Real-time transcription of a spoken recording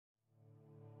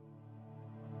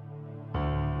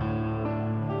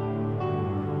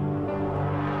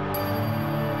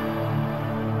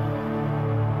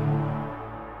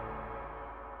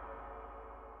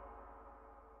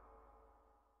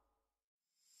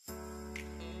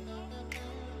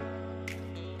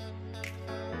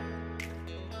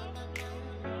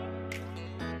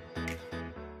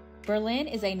Berlin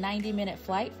is a 90-minute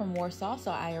flight from Warsaw, so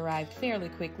I arrived fairly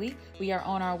quickly. We are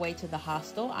on our way to the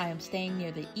hostel. I am staying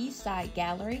near the East Side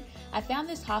Gallery. I found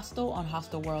this hostel on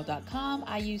hostelworld.com.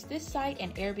 I use this site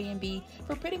and Airbnb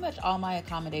for pretty much all my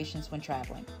accommodations when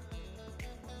traveling.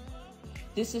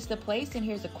 This is the place, and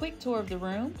here's a quick tour of the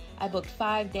room. I booked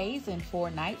 5 days and 4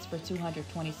 nights for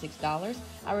 $226.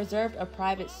 I reserved a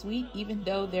private suite. Even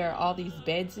though there are all these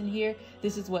beds in here,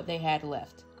 this is what they had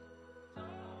left.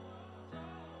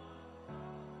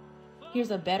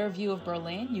 Here's a better view of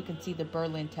Berlin. You can see the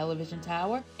Berlin television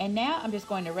tower. And now I'm just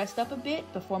going to rest up a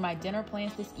bit before my dinner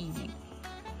plans this evening.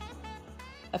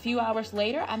 A few hours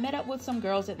later, I met up with some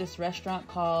girls at this restaurant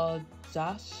called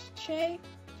Zasche.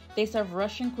 They serve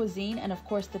Russian cuisine, and of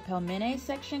course the pelmeni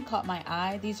section caught my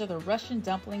eye. These are the Russian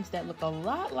dumplings that look a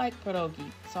lot like pierogi.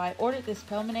 So I ordered this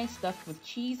pelmeni stuffed with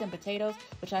cheese and potatoes,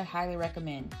 which I highly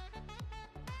recommend.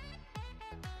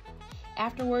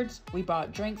 Afterwards, we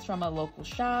bought drinks from a local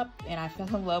shop, and I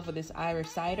fell in love with this Irish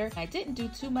cider. I didn't do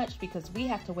too much because we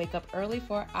have to wake up early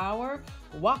for our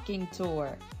walking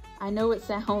tour. I know it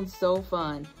sounds so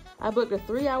fun. I booked a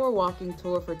 3-hour walking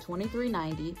tour for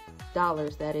 $23.90,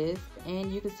 that is,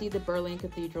 and you can see the Berlin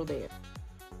Cathedral there.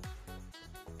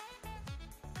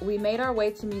 We made our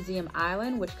way to Museum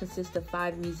Island, which consists of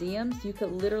 5 museums. You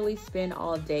could literally spend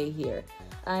all day here.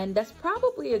 And that's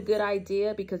probably a good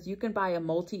idea because you can buy a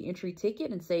multi-entry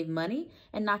ticket and save money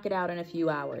and knock it out in a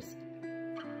few hours.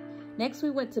 Next,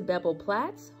 we went to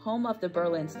Bebelplatz, home of the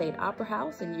Berlin State Opera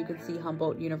House, and you can see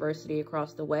Humboldt University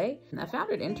across the way. And I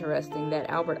found it interesting that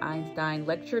Albert Einstein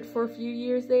lectured for a few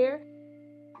years there.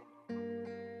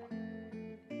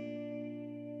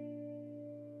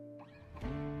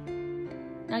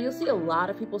 Now you'll see a lot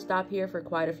of people stop here for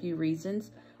quite a few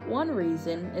reasons. One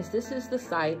reason is this is the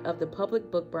site of the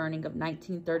public book burning of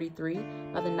 1933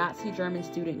 by the Nazi German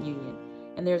Student Union,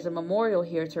 and there's a memorial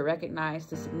here to recognize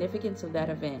the significance of that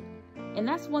event. And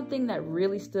that's one thing that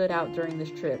really stood out during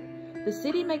this trip. The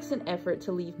city makes an effort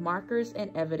to leave markers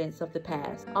and evidence of the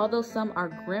past. Although some are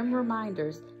grim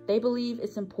reminders, they believe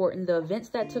it's important the events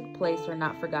that took place are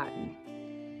not forgotten.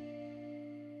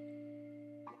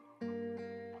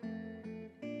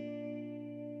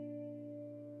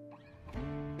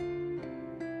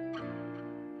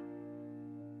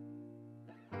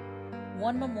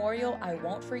 One memorial I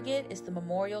won't forget is the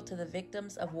memorial to the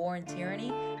victims of war and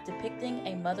tyranny, depicting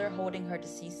a mother holding her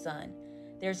deceased son.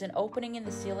 There's an opening in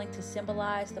the ceiling to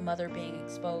symbolize the mother being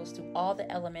exposed to all the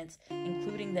elements,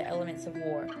 including the elements of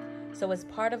war. So as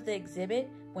part of the exhibit,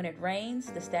 when it rains,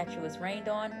 the statue is rained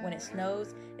on. When it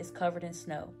snows, it's covered in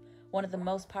snow. One of the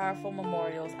most powerful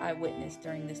memorials I witnessed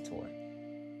during this tour.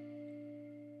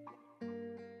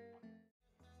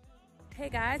 Hey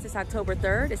guys, it's October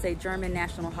 3rd. It's a German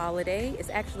national holiday.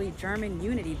 It's actually German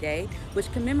Unity Day,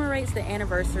 which commemorates the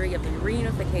anniversary of the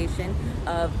reunification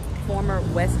of former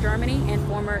West Germany and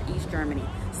former East Germany.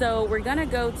 So we're gonna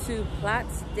go to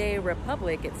Platz der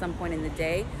Republik at some point in the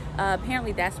day.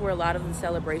 Apparently that's where a lot of the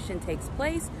celebration takes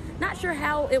place. Not sure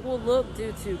how it will look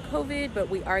due to COVID, but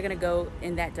we are gonna go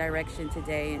in that direction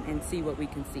today and see what we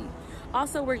can see.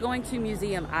 Also, we're going to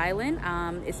Museum Island.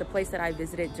 It's a place that I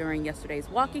visited during yesterday's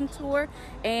walking tour,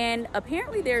 and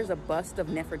apparently there's a bust of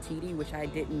Nefertiti, which I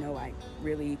didn't know I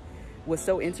really was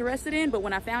so interested in, but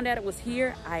when I found out it was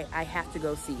here, I have to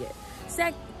go see it.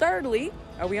 Thirdly,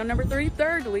 are we on number 3?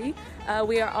 Thirdly,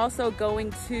 we are also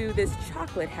going to this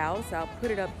chocolate house. I'll put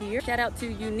it up here. Shout out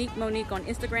to Unique Monique on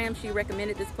Instagram. She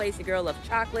recommended this place. The girl loves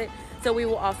chocolate, so we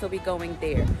will also be going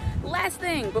there. Last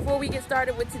thing before we get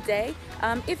started with today,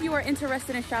 if you are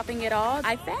interested in shopping at all,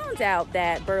 I found out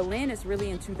that Berlin is really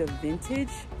into the vintage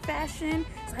fashion.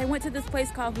 So I went to this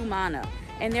place called Humana,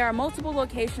 and there are multiple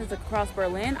locations across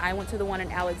Berlin. I went to the one in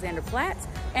Alexanderplatz,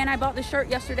 and I bought this shirt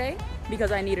yesterday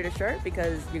because I needed a shirt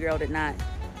because your girl did not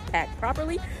pack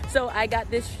properly. So I got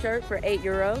this shirt for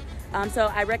 €8. So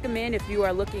I recommend if you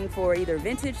are looking for either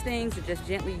vintage things or just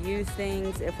gently used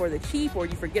things for the cheap, or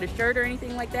you forget a shirt or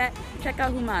anything like that, check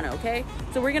out Humana, okay?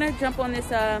 So we're gonna jump on this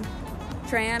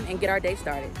tram and get our day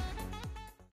started.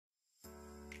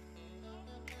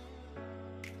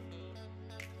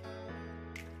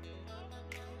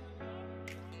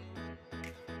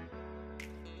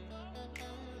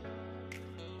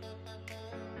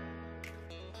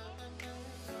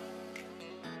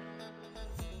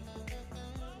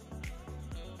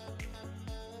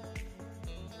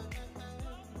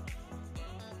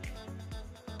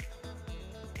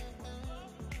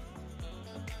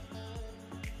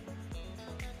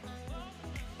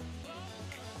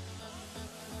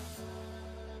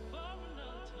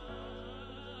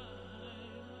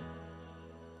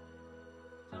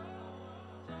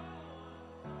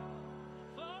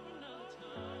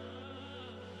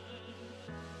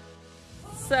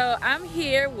 So I'm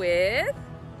here with,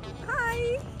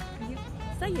 Hi.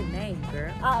 say your name,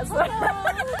 girl.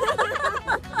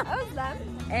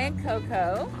 And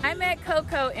Coco. I met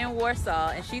Coco in Warsaw,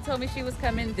 and she told me she was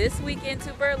coming this weekend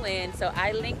to Berlin, so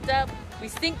I linked up. We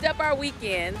synced up our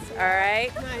weekends, all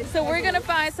right? Nice. So we're gonna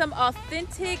find some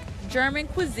authentic German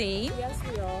cuisine. Yes,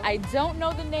 we are. I don't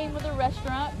know the name of the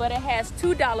restaurant, but it has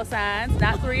 $2 signs,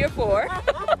 not 3 or 4.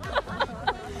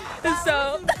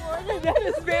 So that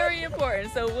is very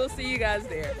important. So we'll see you guys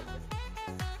there.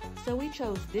 So we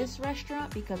chose this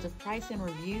restaurant because of price and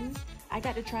reviews. I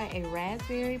got to try a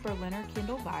raspberry Berliner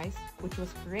Kindle Weiss, which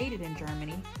was created in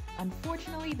Germany.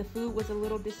 Unfortunately, the food was a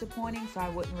little disappointing, so I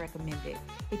wouldn't recommend it.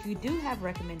 If you do have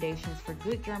recommendations for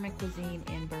good German cuisine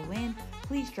in Berlin,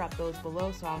 please drop those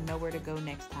below so I'll know where to go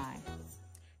next time.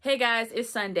 Hey guys, it's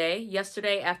Sunday.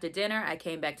 Yesterday after dinner, I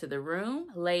came back to the room,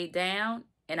 laid down,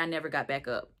 and I never got back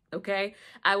up. Okay,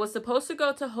 I was supposed to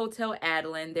go to Hotel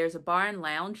Adeline. There's a bar and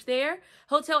lounge there.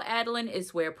 Hotel Adeline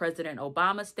is where President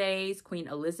Obama stays, Queen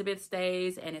Elizabeth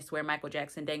stays, and it's where Michael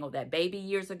Jackson dangled that baby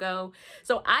years ago.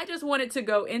 So I just wanted to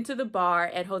go into the bar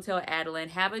at Hotel Adeline,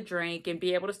 have a drink, and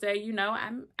be able to say, you know,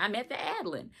 I'm at the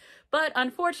Adeline. But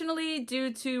unfortunately,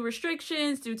 due to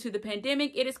restrictions, due to the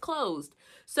pandemic, it is closed.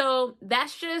 So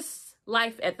that's just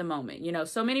life at the moment. You know,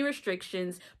 so many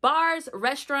restrictions. Bars,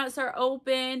 restaurants are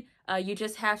open. You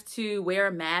just have to wear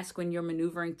a mask when you're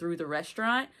maneuvering through the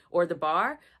restaurant or the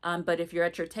bar. But if you're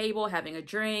at your table having a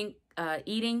drink,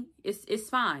 eating, it's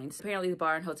fine. So apparently the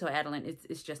bar in Hotel Adeline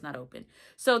is just not open.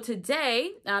 So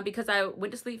today, because I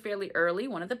went to sleep fairly early,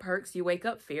 one of the perks, you wake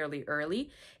up fairly early,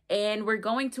 and we're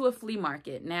going to a flea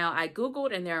market. Now, I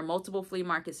Googled, and there are multiple flea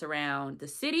markets around the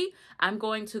city. I'm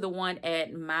going to the one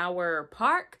at Mauer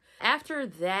Park. After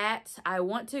that, I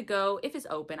want to go, if it's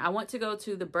open, I want to go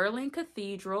to the Berlin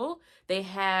Cathedral. They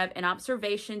have an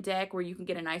observation deck where you can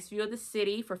get a nice view of the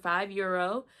city for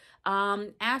 €5.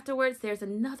 Afterwards, there's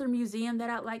another museum that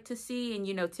I'd like to see. And,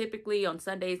 you know, typically on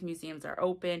Sundays, museums are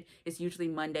open. It's usually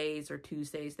Mondays or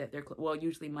Tuesdays that they're, well,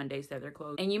 usually Mondays that they're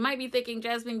closed. And you might be thinking,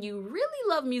 Jasmine, you really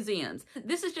love museums.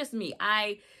 This is just me.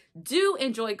 I do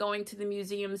enjoy going to the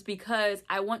museums because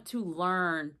I want to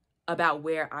learn about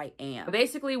where I am. I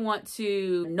basically want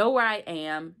to know where I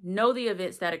am, know the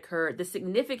events that occurred, the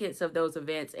significance of those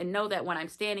events, and know that when I'm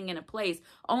standing in a place,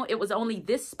 it was only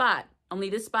this spot in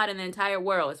the entire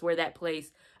world is where that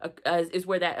place is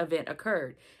where that event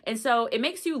occurred. And so it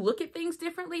makes you look at things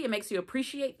differently. It makes you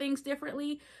appreciate things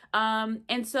differently.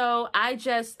 And so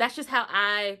that's just how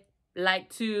I like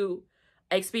to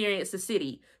experience the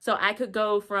city. So I could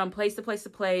go from place to place to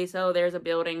place. Oh, there's a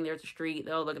building, there's a street.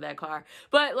 Oh, look at that car.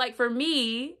 But like for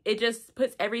me, it just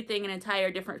puts everything in an entire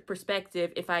different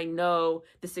perspective if I know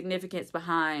the significance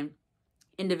behind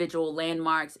individual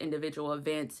landmarks, individual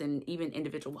events, and even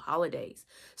individual holidays.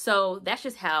 So that's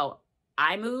just how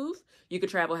I move. You could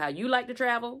travel how you like to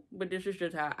travel, but this is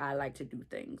just how I like to do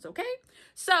things, okay?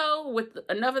 So with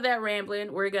enough of that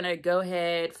rambling, we're gonna go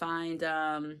ahead, find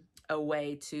a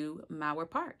way to Mauer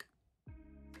Park.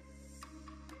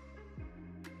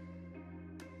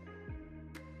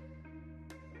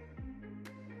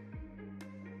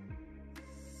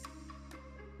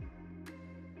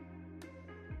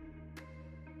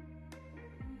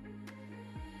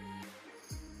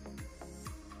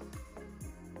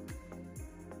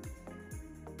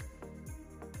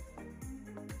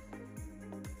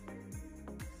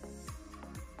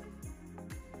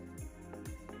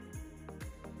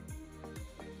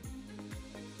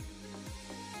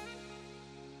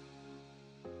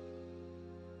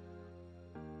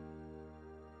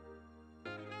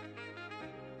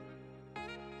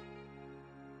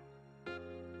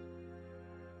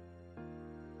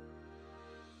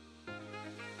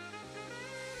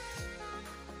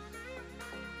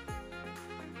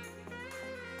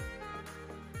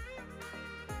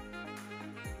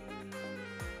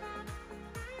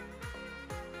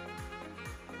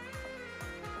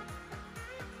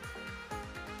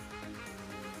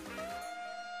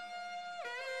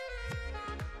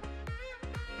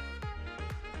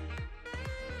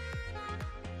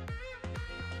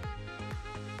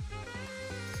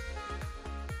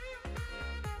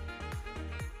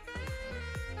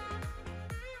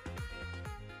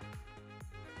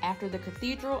 After the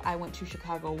cathedral, I went to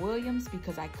Chicago Williams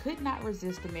because I could not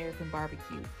resist American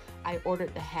barbecue. I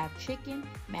ordered the half chicken,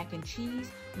 mac and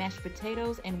cheese, mashed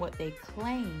potatoes, and what they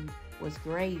claimed was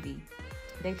gravy.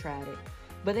 They tried it,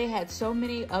 but they had so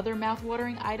many other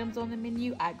mouth-watering items on the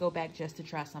menu, I'd go back just to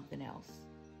try something else.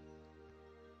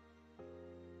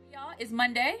 It's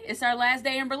Monday. It's our last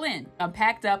day in Berlin. I'm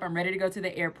packed up. I'm ready to go to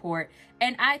the airport.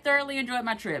 And I thoroughly enjoyed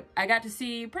my trip. I got to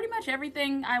see pretty much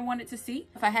everything I wanted to see.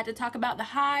 If I had to talk about the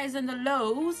highs and the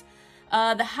lows,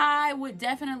 the high would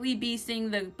definitely be seeing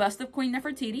the bust of Queen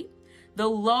Nefertiti. The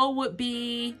low would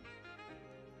be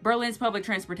Berlin's public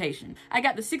transportation. I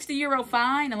got the 60 euro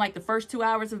fine in like the first 2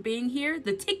 hours of being here.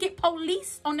 The ticket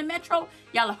police on the metro,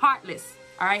 y'all are heartless,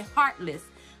 all right? Heartless.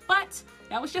 But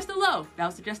that was just the low. That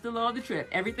was just the low of the trip.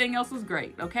 Everything else was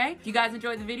great, okay? If you guys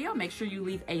enjoyed the video, make sure you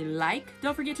leave a like.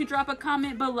 Don't forget to drop a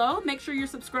comment below. Make sure you're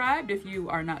subscribed if you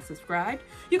are not subscribed.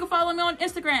 You can follow me on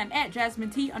Instagram at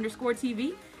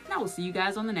JasmineT_TV, and I will see you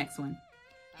guys on the next one.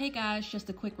 Hey guys, just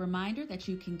a quick reminder that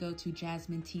you can go to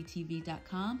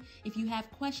JasmineTTV.com. If you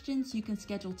have questions, you can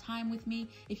schedule time with me.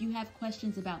 If you have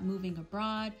questions about moving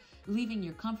abroad, leaving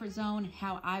your comfort zone,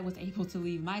 how I was able to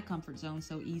leave my comfort zone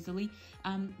so easily,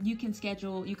 you can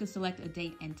select a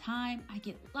date and time. I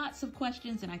get lots of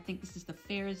questions and I think this is the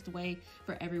fairest way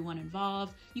for everyone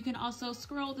involved. You can also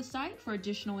scroll the site for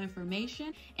additional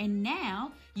information. And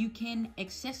now you can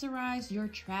accessorize your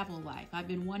travel life. I've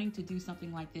been wanting to do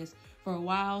something like this for a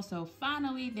while, so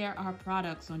finally there are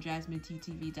products on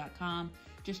JasmineTTV.com.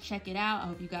 Just check it out. I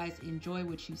hope you guys enjoy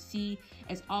what you see.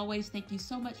 As always, thank you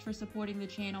so much for supporting the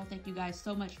channel. Thank you guys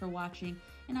so much for watching,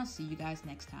 and I'll see you guys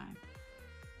next time.